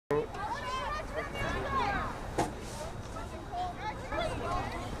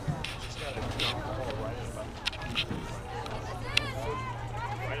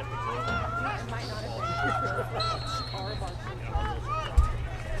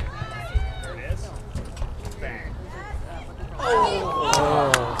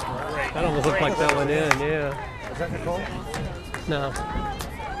looked like that went in, yeah. Is that Nicole? No.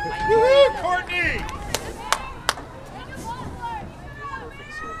 Woo-hoo, Courtney!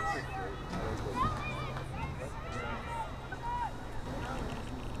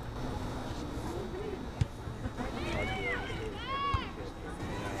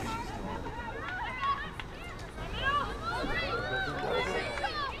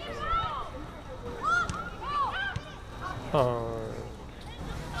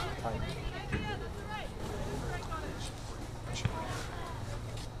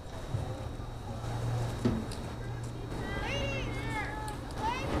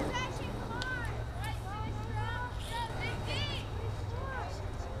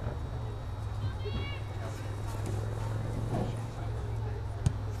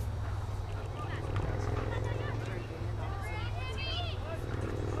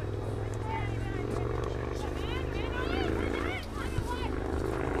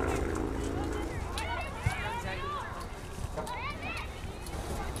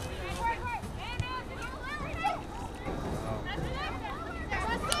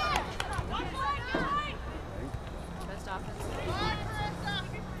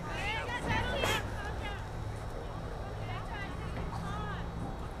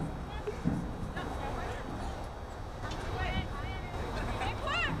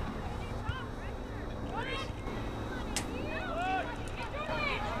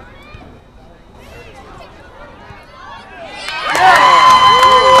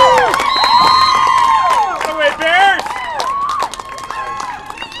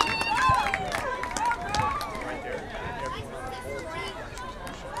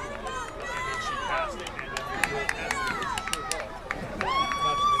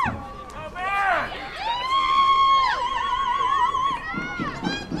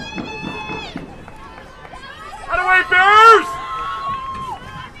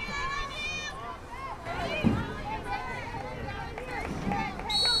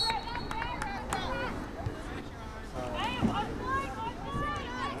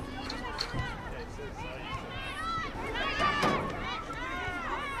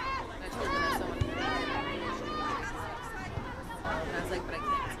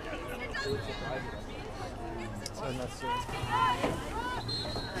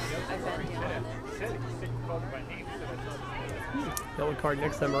 Yellow card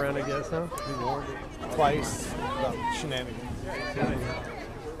next time around, I guess, huh? We warned it twice about shenanigans.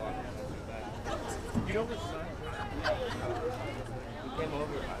 You know what's we came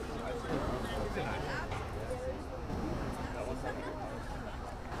over.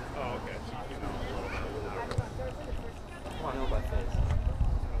 Oh, okay. Come on, help us.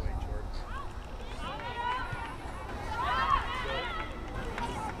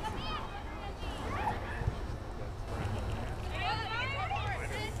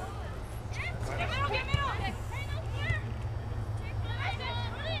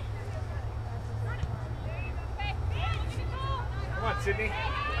 Sydney.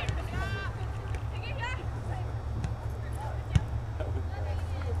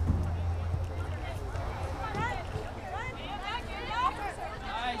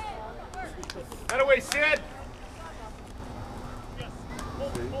 That away, Sid.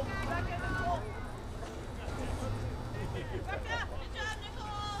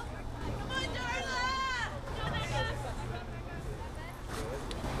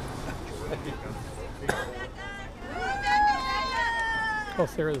 Oh,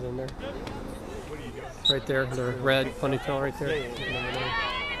 Sarah's in there. Right there, the red ponytail right there.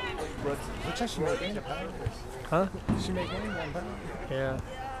 Looks like she made gain a pound. Huh? She made gain 1 pound. Yeah.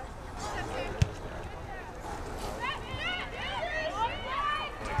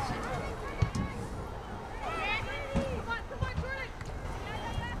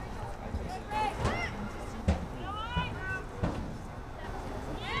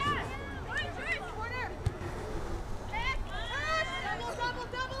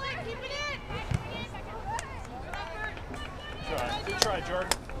 Good try, Jordan.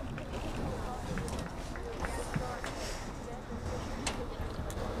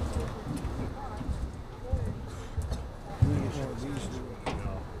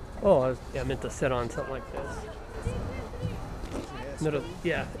 Oh, I meant to sit on something like this. No,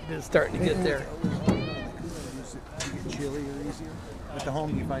 yeah, it's starting to get there. Get chilly or easier. At the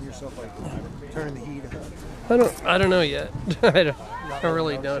home, you find yourself like turning the heat up. I don't know yet. I don't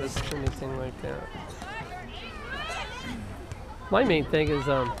really notice anything like that. My main thing is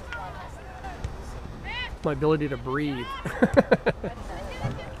my ability to breathe.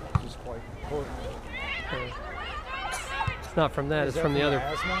 Just quite important. It's not from that, it's from the other.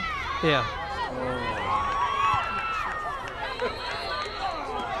 Asthma? Yeah.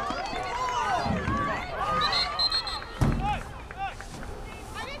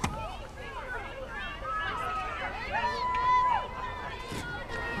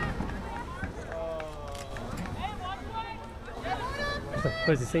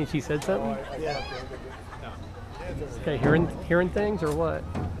 Was he saying she said something? Yeah. Okay, hearing things or what?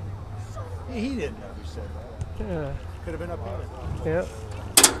 He didn't know who said that. Yeah. Could have been up here. Yep.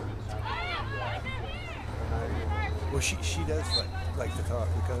 Well, she does like to talk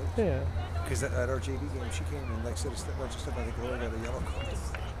because at our JV game she came and like said a bunch of stuff. I think Laura got a yellow card.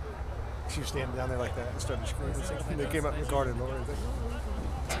 She was standing down there like that and started screaming. And they came up and guarded Laura.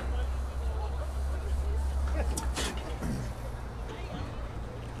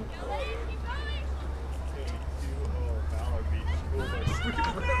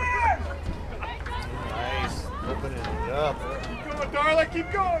 Nice, opening it up. Keep going, Darla.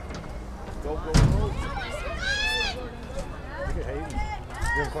 Keep going. Go, go, go. Look at Hayden.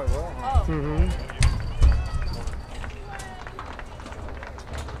 Doing quite well, huh? Mm-hmm.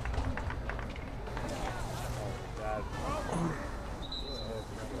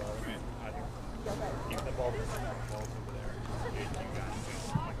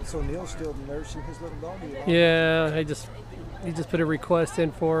 So Neil's still nursing his little doggy. Yeah, he just put a request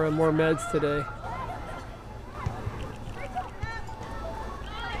in for more meds today.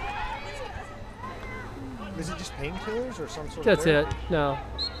 Is it just painkillers or some sort That's of it. No,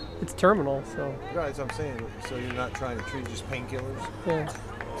 it's terminal. So Right, that's what I'm saying. So you're not trying to treat just painkillers? yeah.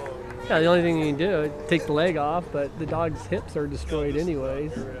 Yeah, the only thing you can do is take the leg off, but the dog's hips are destroyed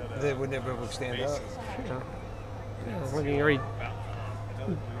anyways. They would never be able to stand up. Yeah, I mean, already.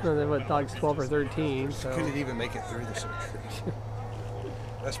 What dog's 12 or 13? So. Could it even make it through the surgery?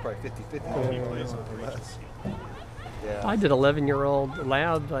 That's probably 50-50. Yeah. I did 11-year-old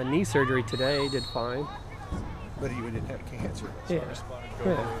lab knee surgery today. Did fine. But you didn't have cancer. Yeah.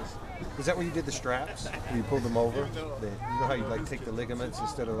 Yeah. Is that where you did the straps? Where you pulled them over? You know how you like take the ligaments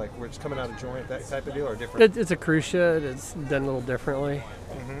instead of like where it's coming out of joint, that type of deal, or different? It's a cruciate. It's done a little differently.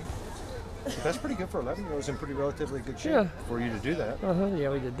 But that's pretty good for 11-year-olds in pretty relatively good shape Yeah. for you to do that.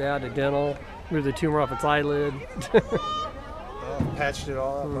 Yeah, we did that. A dental. Moved the tumor off its eyelid. Patched it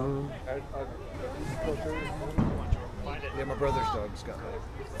all up. Yeah, my brother's dog's got like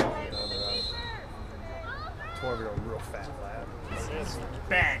 12-year-old real fat lab.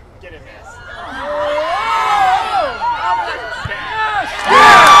 Bang. Get in this.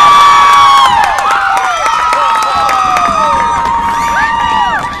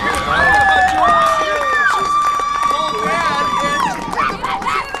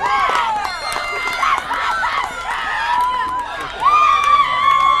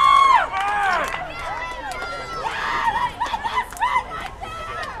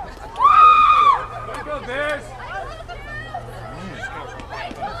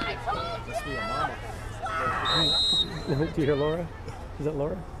 Do you hear Laura? Is that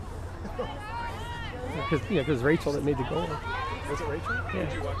Laura? Because Rachel that made the goal. Was it Rachel? Yeah.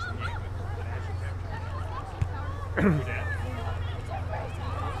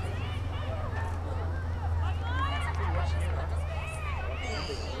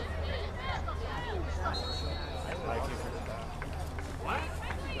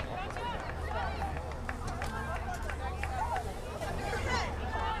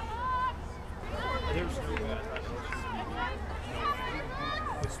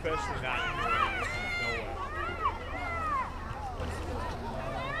 Especially not in no way.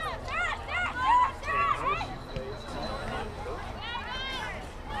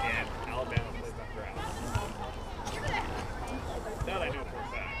 And Alabama plays on grass. That I know for a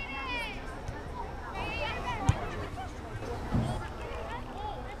fact.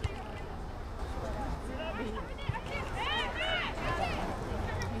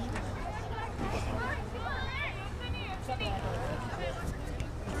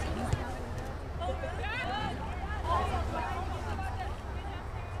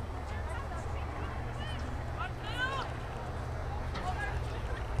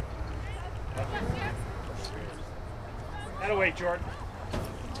 That away, Jordan.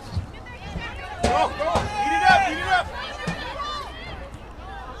 Go, go! Eat it up, eat it up!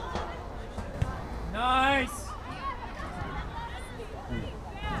 Nice!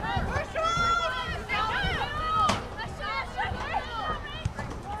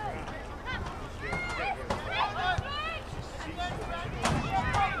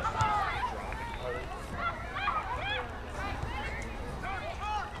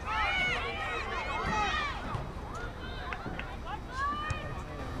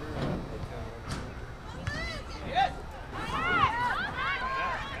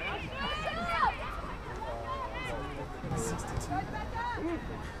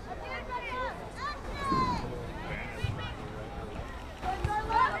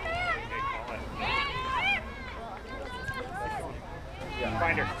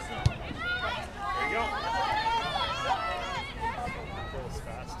 Find her. There you go.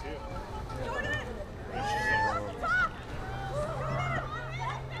 too.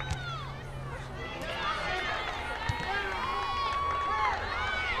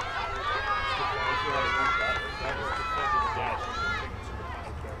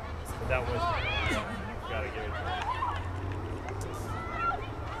 That was gotta give it to him.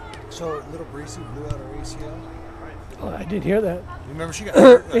 So little Breezy blew out her ACL. Oh, I did hear that. You remember she got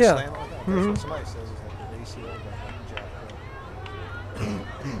hurt? Like, Yeah. slammed like that? That's what somebody says is like the ACL got jacked up.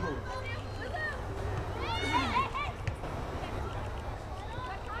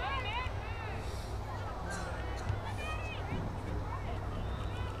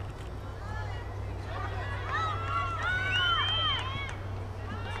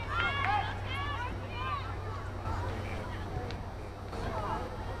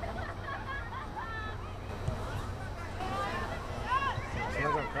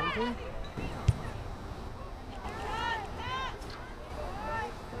 Somebody's gonna come to you?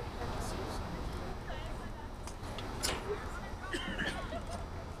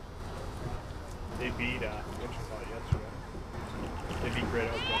 They beat Wichita yesterday. They beat Great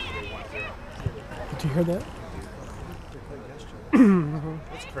Oak yesterday 1-0. Did you hear that? They played yesterday.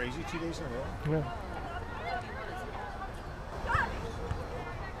 That's crazy. 2 days in a row. Yeah.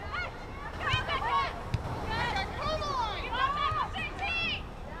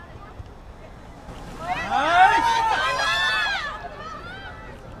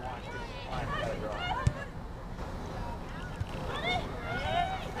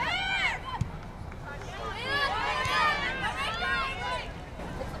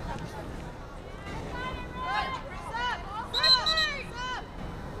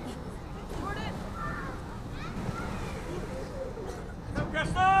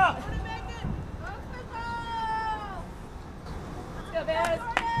 Let's go,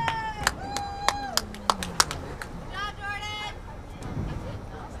 Bears.